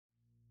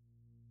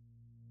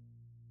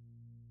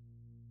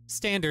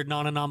Standard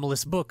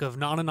non-anomalous book of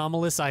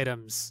non-anomalous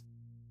items.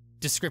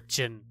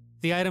 Description: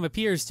 the item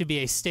appears to be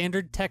a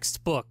standard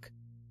text book.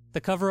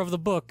 The cover of the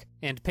book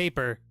and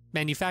paper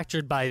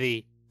manufactured by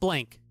the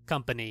blank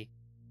company.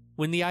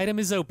 When the item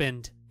is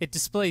opened, it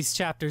displays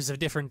chapters of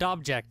different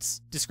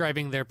objects,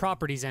 describing their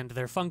properties and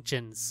their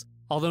functions,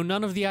 although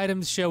none of the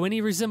items show any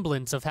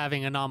resemblance of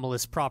having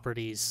anomalous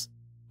properties,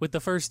 with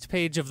the first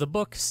page of the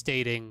book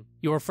stating,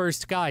 "Your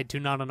first guide to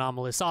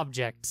non-anomalous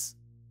objects."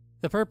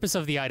 The purpose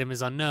of the item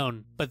is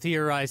unknown, but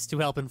theorized to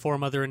help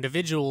inform other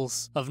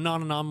individuals of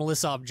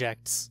non-anomalous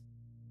objects.